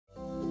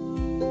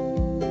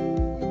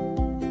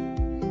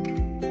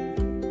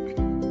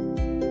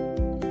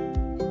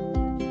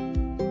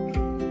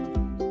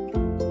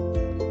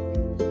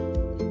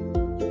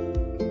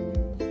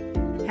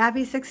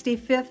Happy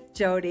 65th,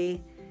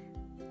 Jody.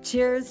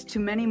 Cheers to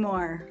many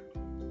more.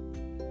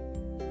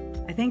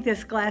 I think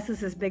this glass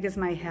is as big as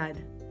my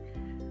head.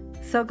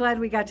 So glad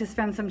we got to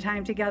spend some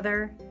time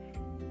together.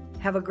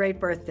 Have a great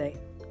birthday.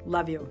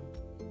 Love you.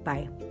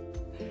 Bye.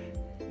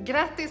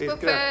 Grattis på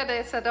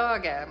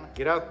födelsedagen.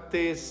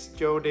 Grattis,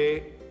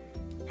 Jody.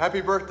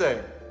 Happy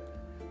birthday.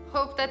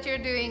 Hope that you're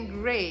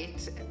doing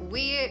great.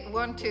 We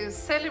want to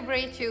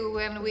celebrate you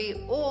when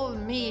we all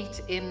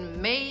meet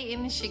in May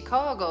in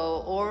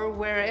Chicago or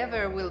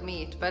wherever we'll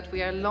meet, but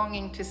we are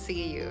longing to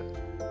see you.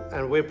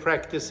 And we're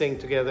practicing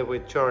together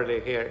with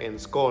Charlie here in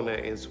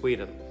Skåne in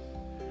Sweden.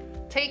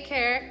 Take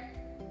care.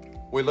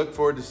 We look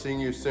forward to seeing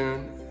you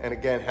soon. And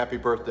again, happy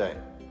birthday.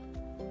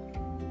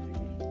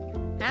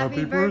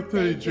 Happy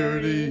birthday,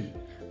 Jody.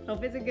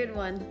 Hope it's a good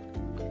one.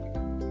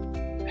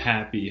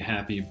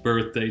 Happy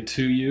birthday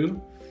to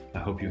you. I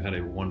hope you had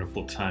a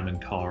wonderful time in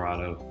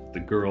Colorado. The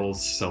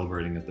girls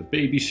celebrating at the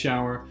baby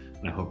shower,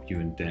 and I hope you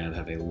and Dad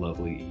have a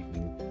lovely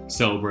evening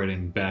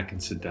celebrating back in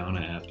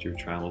Sedona after your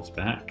travels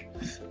back.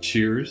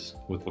 Cheers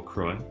with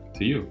LaCroix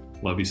to you.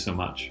 Love you so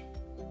much.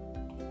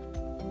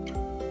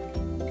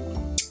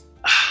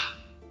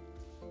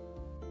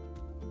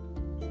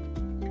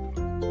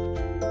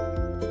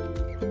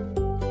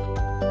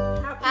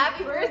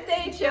 Happy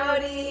birthday,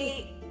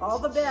 Jody. All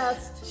the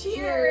best.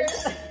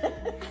 Cheers.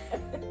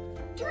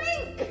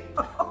 Drink.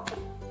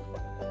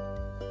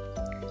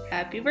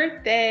 Happy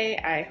birthday.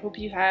 I hope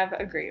you have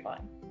a great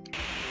one.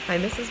 Hi,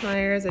 Mrs.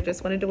 Meyers. I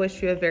just wanted to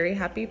wish you a very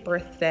happy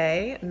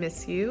birthday.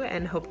 Miss you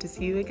and hope to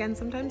see you again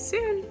sometime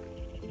soon.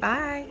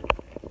 Bye.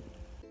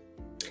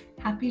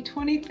 Happy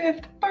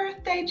 25th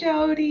birthday,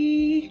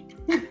 Jody.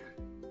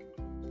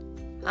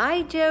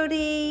 Hi,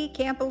 Jody.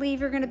 Can't believe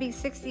you're going to be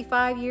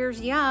 65 years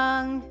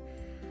young.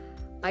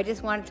 I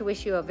just wanted to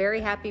wish you a very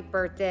happy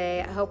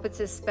birthday. I hope it's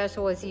as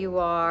special as you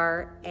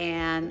are,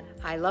 and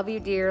I love you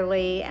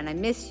dearly, and I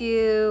miss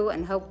you,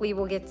 and hope we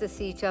will get to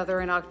see each other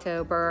in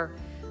October.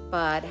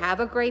 But have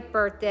a great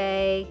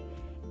birthday,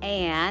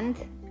 and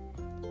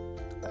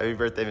happy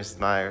birthday, Mrs.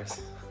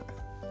 Myers.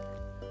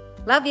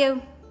 Love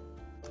you.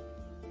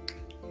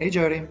 Hey,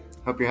 Jody.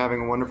 Hope you're having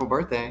a wonderful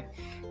birthday.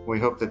 We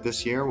hope that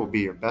this year will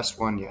be your best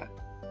one yet.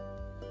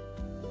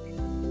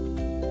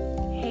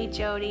 Hey,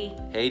 Jody.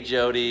 Hey,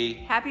 Jody.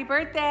 Happy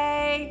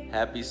birthday.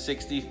 Happy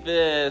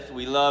 65th.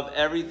 We love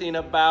everything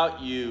about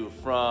you,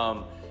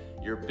 from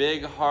your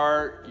big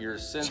heart, your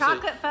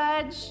chocolate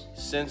fudge,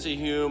 sense of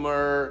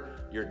humor,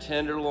 your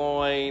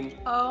tenderloin.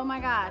 Oh my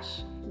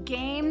gosh.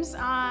 Games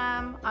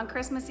on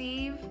Christmas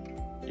Eve.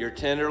 Your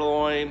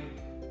tenderloin.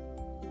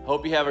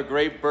 Hope you have a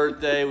great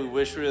birthday. We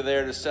wish we were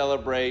there to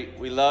celebrate.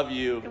 We love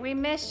you. We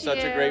miss you.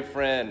 Such a great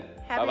friend.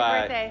 Happy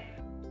Bye-bye. birthday.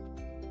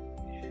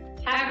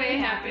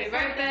 Happy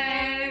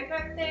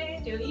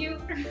birthday to you.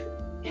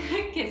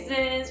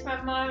 Kisses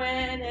from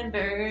Lauren and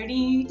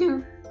Birdie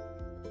too.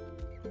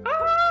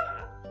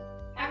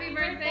 Happy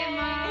birthday,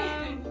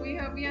 Mom. We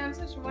hope you have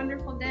such a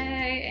wonderful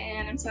day,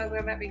 and I'm so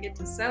glad that we get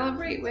to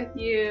celebrate with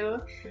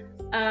you.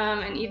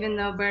 And even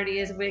though Birdie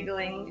is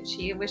wiggling,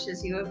 she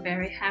wishes you a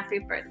very happy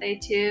birthday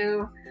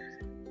too.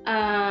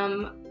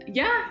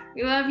 Yeah,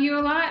 we love you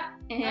a lot,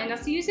 and I'll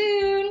see you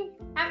soon.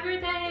 Happy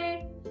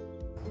birthday.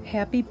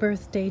 Happy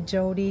birthday,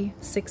 Jody.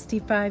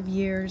 65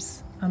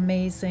 years.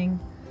 Amazing.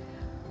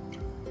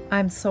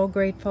 I'm so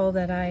grateful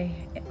that I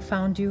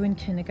found you in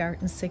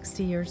kindergarten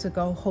 60 years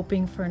ago,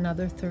 hoping for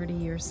another 30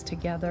 years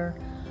together.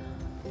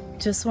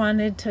 Just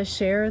wanted to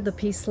share the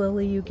peace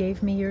lily you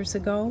gave me years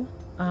ago.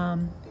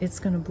 It's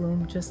going to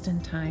bloom just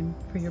in time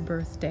for your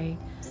birthday.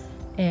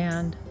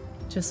 And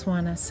just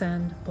want to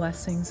send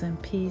blessings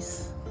and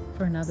peace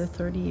for another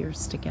 30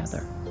 years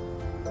together.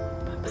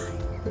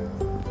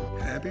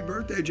 Happy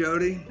birthday,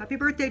 Jody. Happy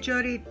birthday,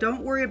 Jody.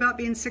 Don't worry about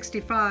being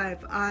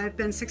 65. I've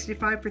been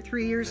 65 for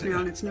 3 years now,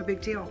 and it's no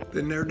big deal.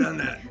 Been there, done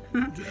that.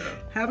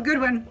 Have a good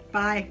one.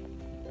 Bye.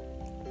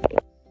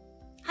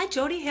 Hi,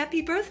 Jody.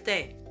 Happy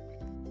birthday.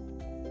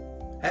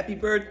 Happy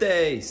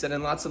birthday.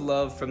 Sending lots of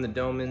love from the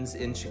Domans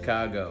in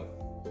Chicago.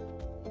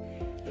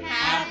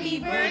 Happy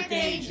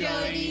birthday,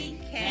 Jody.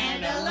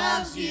 Canada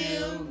loves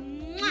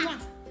you.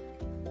 Mwah.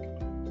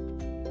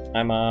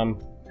 Hi, Mom.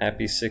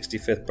 Happy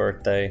 65th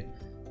birthday.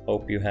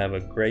 Hope you have a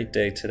great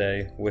day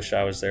today. Wish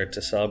I was there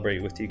to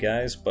celebrate with you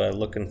guys, but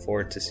looking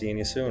forward to seeing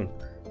you soon.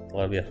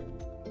 Love you.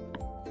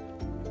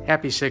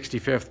 Happy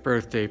 65th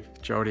birthday,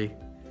 Jody.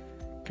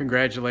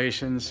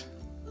 Congratulations.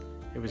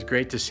 It was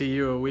great to see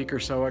you a week or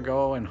so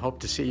ago, and hope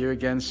to see you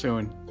again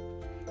soon.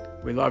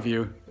 We love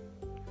you.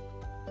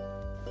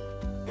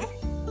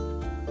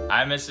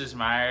 Hi, Mrs.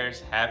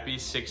 Myers. Happy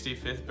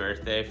 65th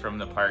birthday from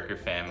the Parker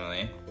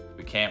family.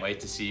 We can't wait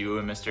to see you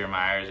and Mr.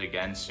 Myers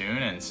again soon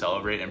and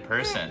celebrate in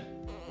person.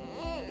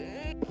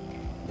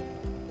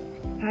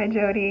 Hi,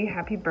 Jody.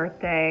 Happy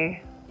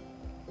birthday.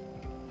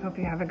 Hope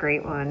you have a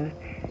great one,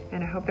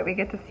 and I hope that we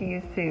get to see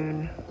you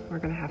soon. We're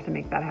going to have to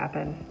make that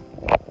happen.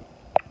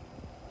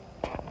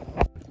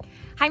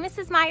 Hi,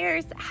 Mrs.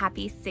 Meyers.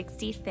 Happy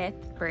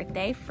 65th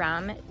birthday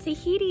from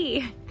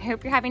Tahiti. I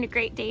hope you're having a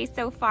great day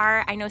so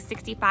far. I know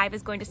 65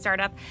 is going to start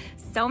up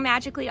so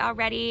magically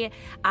already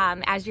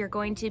as you're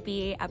going to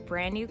be a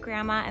brand new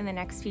grandma in the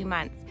next few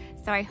months.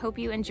 So I hope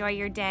you enjoy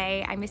your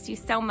day. I miss you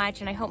so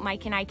much, and I hope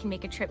Mike and I can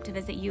make a trip to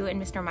visit you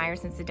and Mr.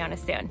 Meyers in Sedona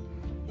soon.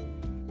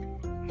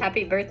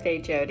 Happy birthday,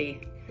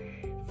 Jody,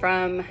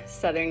 from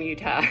Southern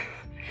Utah.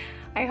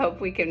 I hope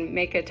we can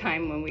make a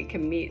time when we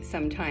can meet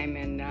sometime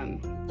in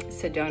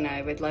Sedona.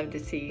 I would love to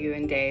see you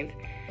and Dave.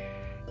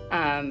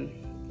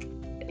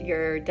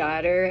 Your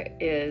daughter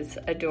is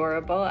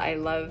adorable. I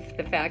love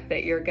the fact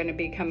that you're going to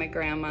become a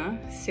grandma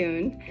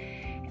soon.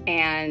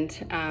 And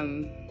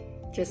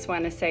just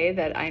want to say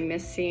that I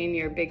miss seeing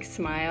your big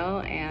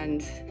smile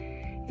and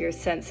your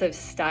sense of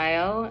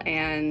style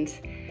and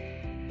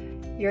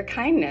your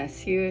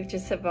kindness. You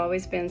just have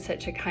always been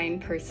such a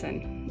kind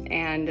person.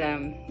 And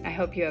I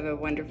hope you have a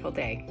wonderful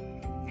day.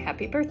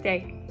 Happy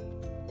birthday.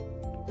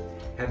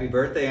 Happy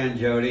birthday, Aunt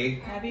Jody.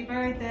 Happy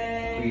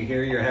birthday. We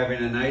hear you're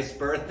having a nice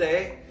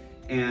birthday.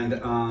 And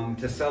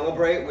to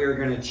celebrate, we're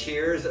gonna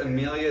cheers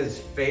Amelia's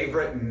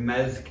favorite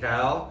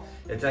mezcal.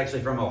 It's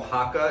actually from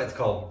Oaxaca. It's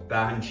called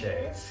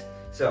Banches.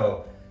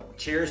 So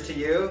cheers to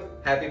you.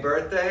 Happy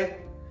birthday.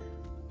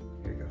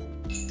 Here you go.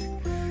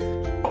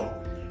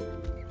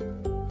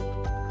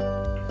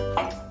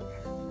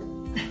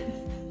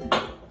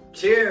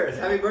 Cheers!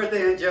 Happy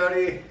birthday, Aunt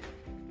Jody!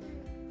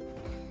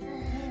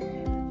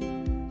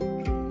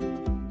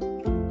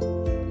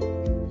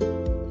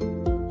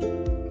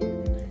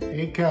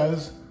 Hey,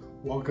 cuz,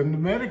 welcome to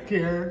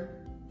Medicare.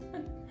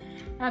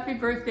 Happy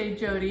birthday,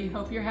 Jody.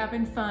 Hope you're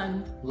having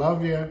fun.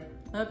 Love you.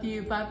 Love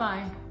you.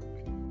 Bye-bye.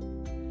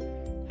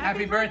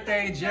 Happy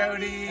birthday,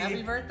 Jody.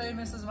 Happy birthday,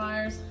 Mrs.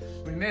 Myers.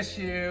 We miss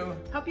you.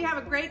 Hope you have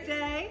a great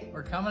day.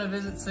 We're coming to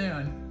visit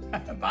soon.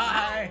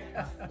 Bye.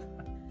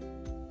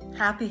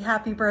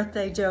 Happy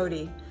birthday,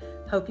 Jody.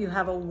 Hope you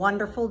have a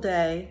wonderful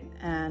day,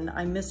 and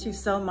I miss you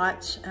so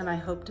much, and I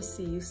hope to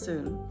see you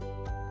soon.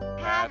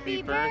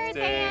 Happy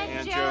birthday,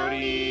 Aunt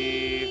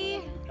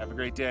Jody. Have a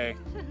great day.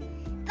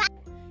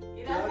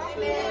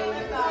 Happy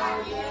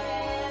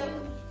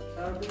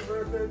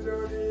birthday,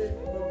 Jody.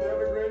 Hope you have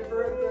a great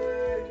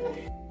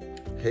birthday.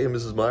 Hey,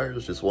 Mrs.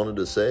 Myers, just wanted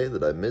to say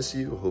that I miss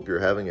you. Hope you're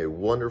having a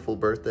wonderful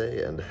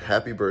birthday, and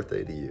happy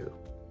birthday to you.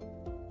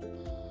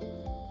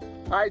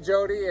 Hi,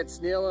 Jody. It's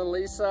Neil and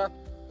Lisa.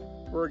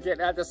 We're getting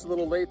at this a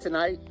little late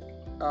tonight.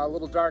 A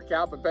little dark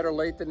out, but better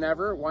late than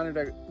never. Wanted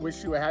to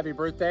wish you a happy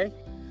birthday.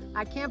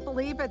 I can't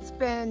believe it's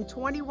been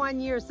 21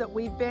 years that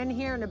we've been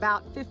here and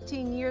about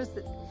 15 years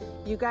that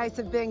you guys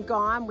have been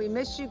gone. We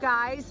miss you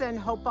guys and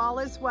hope all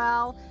is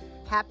well.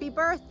 Happy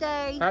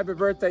birthday. Happy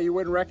birthday. You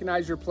wouldn't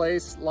recognize your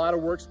place. A lot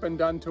of work's been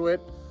done to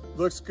it.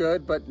 Looks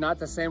good, but not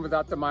the same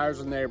without the Myers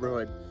in the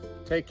neighborhood.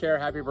 Take care.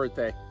 Happy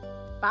birthday.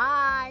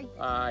 Bye.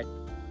 Bye.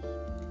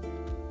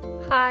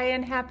 Hi,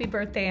 and happy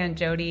birthday, Aunt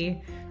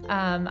Jody.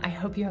 I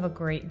hope you have a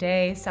great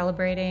day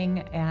celebrating,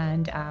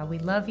 and we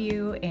love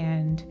you,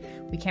 and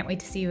we can't wait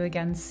to see you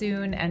again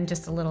soon. And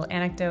just a little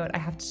anecdote, I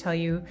have to tell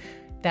you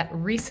that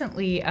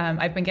recently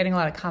I've been getting a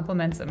lot of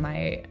compliments of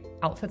my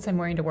outfits I'm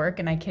wearing to work,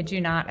 and I kid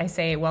you not, I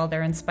say, well,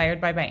 they're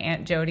inspired by my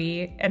Aunt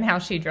Jody and how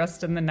she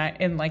dressed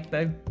in like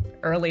the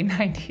early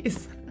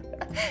 90s.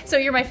 So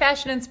you're my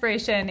fashion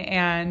inspiration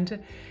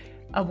and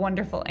a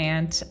wonderful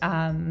aunt.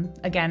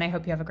 Again, I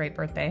hope you have a great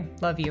birthday.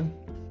 Love you.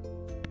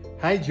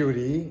 Hi,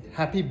 Jody.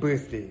 Happy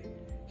birthday.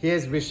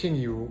 Here's wishing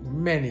you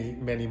many,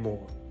 many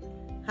more.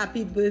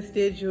 Happy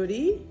birthday,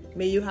 Jody.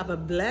 May you have a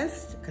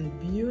blessed and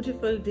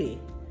beautiful day.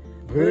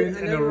 Vern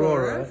and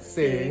Aurora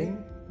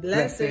saying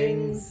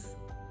blessings.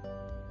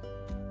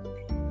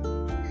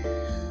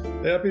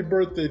 Happy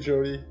birthday,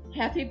 Jody.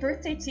 Happy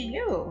birthday to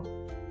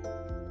you.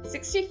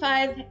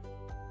 65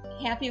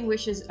 happy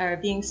wishes are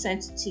being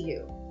sent to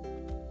you.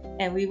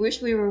 And we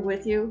wish we were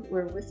with you.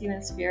 We're with you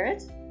in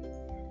spirit.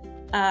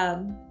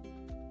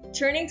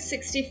 Turning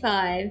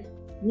 65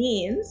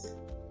 means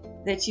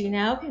that you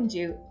now can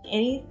do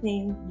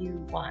anything you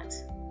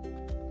want.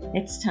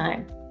 It's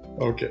time.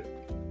 Okay.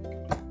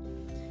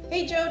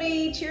 Hey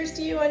Jody, cheers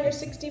to you on your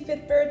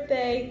 65th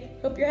birthday.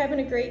 Hope you're having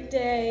a great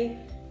day.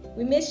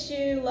 We miss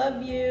you,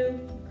 love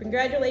you.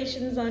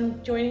 Congratulations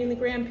on joining the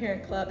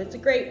Grandparent Club. It's a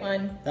great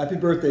one. Happy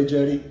birthday,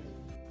 Jody.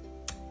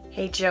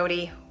 Hey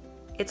Jody,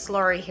 it's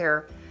Lori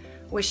here,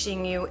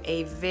 wishing you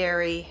a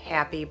very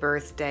happy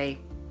birthday.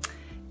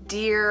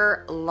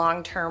 Dear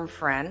long-term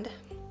friend,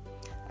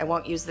 I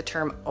won't use the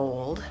term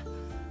old.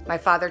 My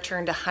father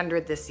turned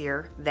 100 this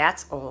year.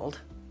 That's old.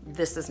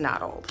 This is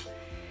not old.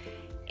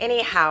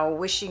 Anyhow,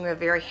 wishing you a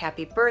very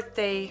happy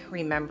birthday,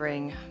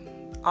 remembering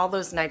all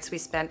those nights we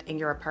spent in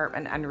your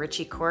apartment on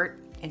Ritchie Court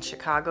in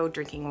Chicago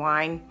drinking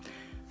wine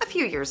a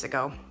few years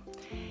ago.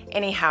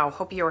 Anyhow,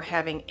 hope you are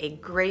having a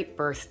great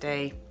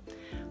birthday.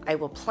 I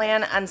will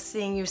plan on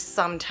seeing you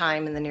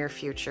sometime in the near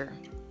future.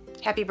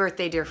 Happy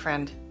birthday, dear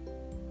friend.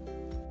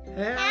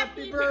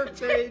 Happy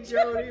birthday,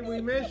 Jody. We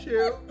miss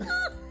you.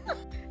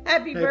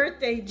 Happy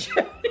birthday,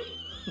 Jody.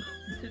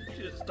 Did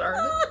you start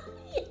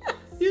it?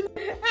 Yes.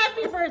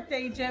 Happy birthday.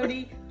 birthday,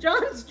 Jody.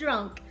 John's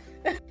drunk.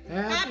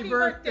 Happy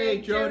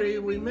birthday, Jody.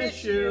 We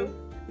miss you.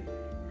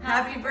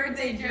 Happy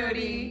birthday,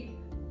 Jody.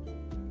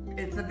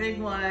 It's a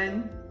big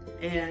one,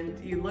 and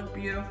you look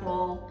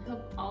beautiful.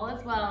 Hope all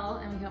is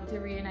well, and we hope to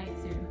reunite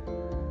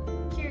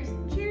soon. Cheers.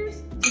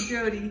 Cheers to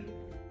Jody.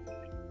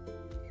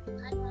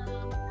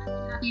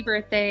 Happy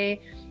birthday.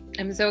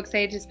 I'm so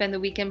excited to spend the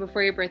weekend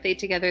before your birthday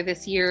together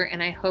this year,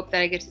 and I hope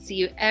that I get to see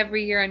you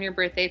every year on your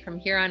birthday from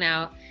here on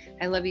out.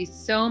 I love you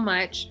so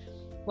much.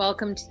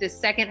 Welcome to the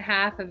second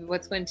half of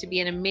what's going to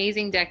be an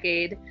amazing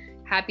decade.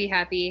 Happy,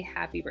 happy,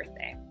 happy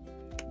birthday.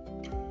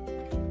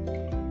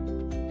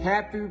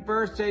 Happy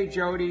birthday,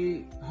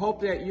 Jody.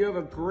 Hope that you have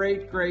a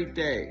great, great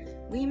day.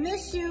 We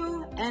miss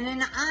you, and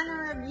in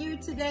honor of you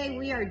today,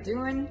 we are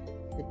doing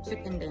the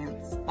chicken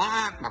dance.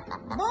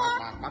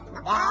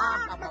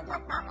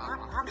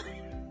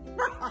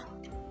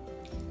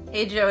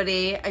 Hey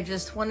Jody, I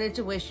just wanted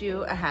to wish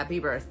you a happy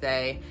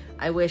birthday.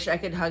 I wish I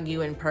could hug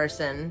you in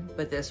person,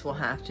 but this will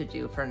have to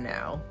do for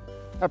now.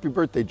 Happy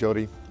birthday,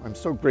 Jody. I'm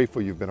so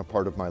grateful you've been a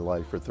part of my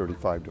life for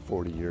 35 to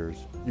 40 years.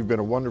 You've been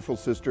a wonderful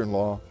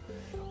sister-in-law,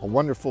 a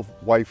wonderful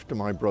wife to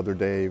my brother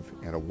Dave,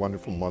 and a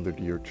wonderful mother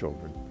to your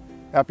children.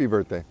 Happy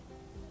birthday.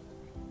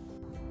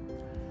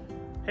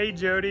 Hey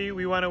Jody,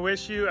 we want to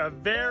wish you a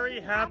very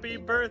happy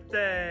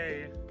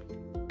birthday.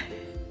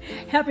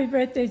 Happy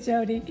birthday,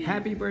 Jody.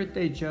 Happy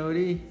birthday,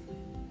 Jody.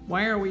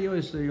 Why are we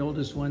always the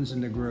oldest ones in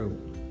the group?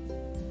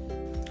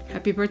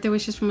 Happy birthday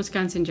wishes from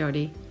Wisconsin,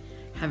 Jody.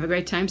 Have a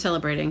great time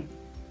celebrating.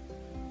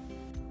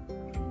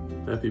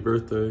 Happy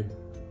birthday.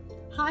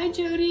 Hi,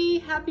 Jody.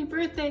 Happy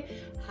birthday.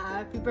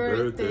 Happy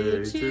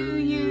birthday to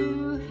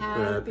you.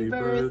 Happy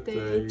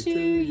birthday to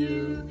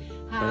you.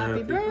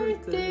 Happy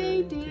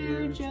birthday,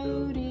 dear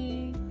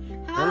Jody.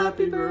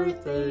 Happy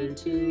birthday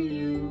to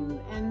you,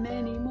 and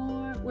many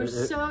more. We're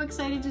so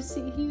excited to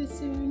see you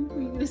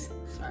soon.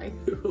 Sorry.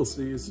 We'll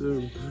see you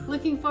soon.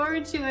 Looking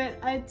forward to it.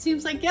 It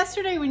seems like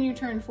yesterday when you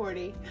turned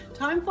 40.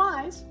 Time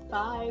flies.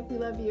 Bye. We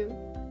love you.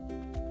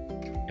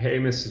 Hey,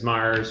 Mrs.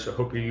 Myers. I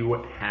hope you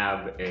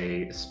have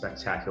a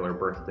spectacular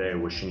birthday.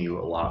 Wishing you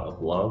a lot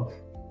of love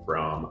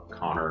from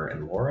Connor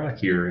and Laura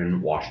here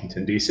in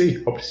Washington,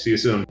 D.C. Hope to see you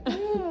soon.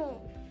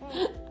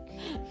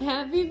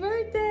 Happy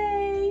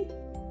birthday.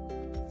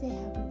 Say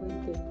happy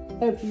birthday.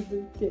 Happy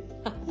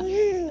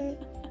birthday.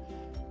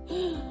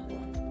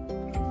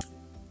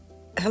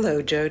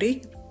 Hello,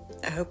 Jody.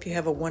 I hope you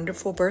have a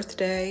wonderful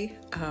birthday.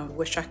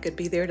 Wish I could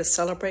be there to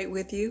celebrate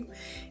with you.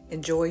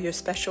 Enjoy your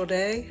special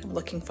day. I'm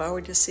looking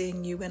forward to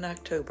seeing you in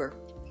October.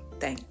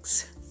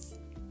 Thanks.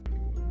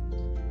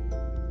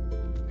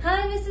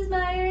 Hi, Mrs.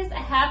 Myers.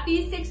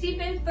 Happy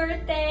 65th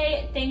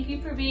birthday. Thank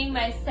you for being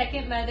my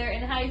second mother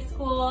in high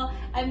school.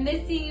 I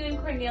miss seeing you in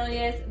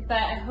Cornelius, but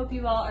I hope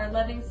you all are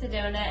loving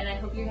Sedona, and I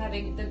hope you're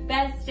having the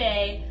best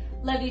day.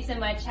 Love you so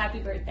much. Happy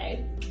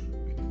birthday.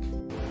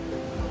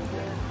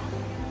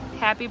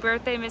 Happy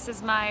birthday,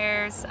 Mrs.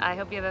 Myers. I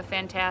hope you have a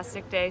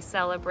fantastic day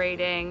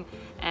celebrating,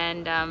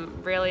 and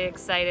I'm really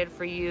excited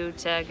for you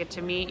to get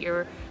to meet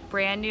your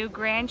brand new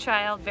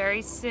grandchild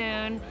very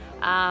soon.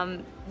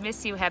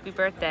 Miss you. Happy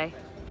birthday.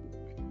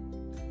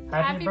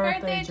 Happy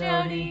birthday,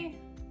 Jody.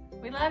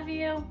 We love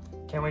you.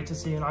 Can't wait to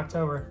see you in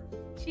October.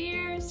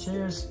 Cheers.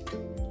 Cheers.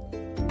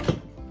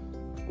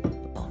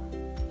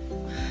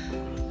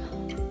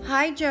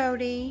 Hi,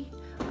 Jody.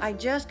 I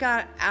just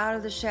got out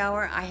of the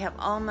shower. I have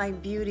all my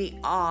beauty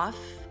off,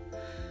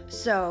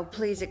 so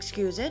please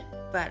excuse it,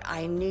 but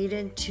I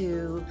needed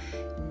to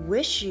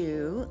wish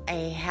you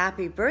a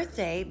happy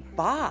birthday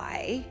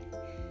by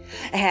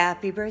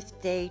happy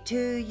birthday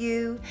to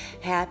you,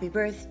 happy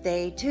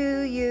birthday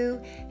to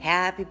you,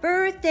 happy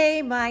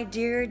birthday, my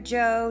dear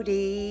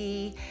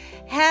Jody,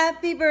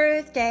 happy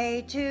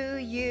birthday to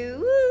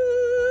you.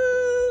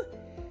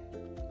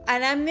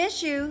 And I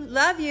miss you,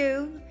 love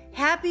you,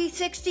 happy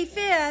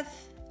 65th.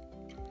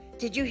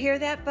 Did you hear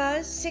that,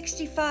 Buzz?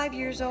 65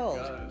 years old.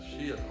 God, is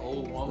she an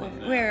old woman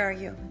now? Where are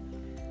you?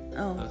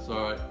 Oh. That's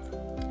all right.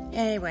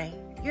 Anyway,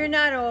 you're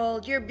not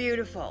old, you're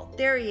beautiful.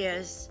 There he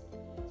is.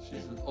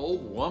 She's an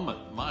old woman.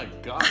 My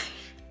gosh.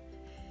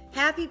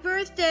 Happy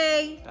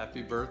birthday.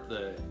 Happy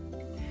birthday.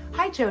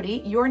 Hi,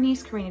 Jody. Your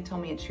niece Karina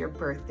told me it's your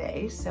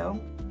birthday,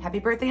 so happy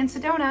birthday in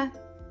Sedona.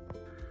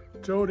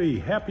 Jody,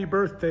 happy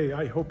birthday.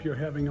 I hope you're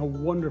having a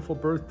wonderful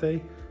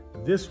birthday.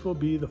 This will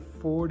be the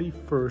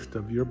 41st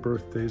of your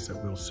birthdays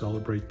that we'll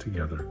celebrate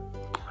together.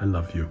 I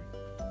love you.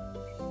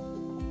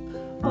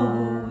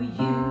 Oh,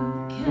 you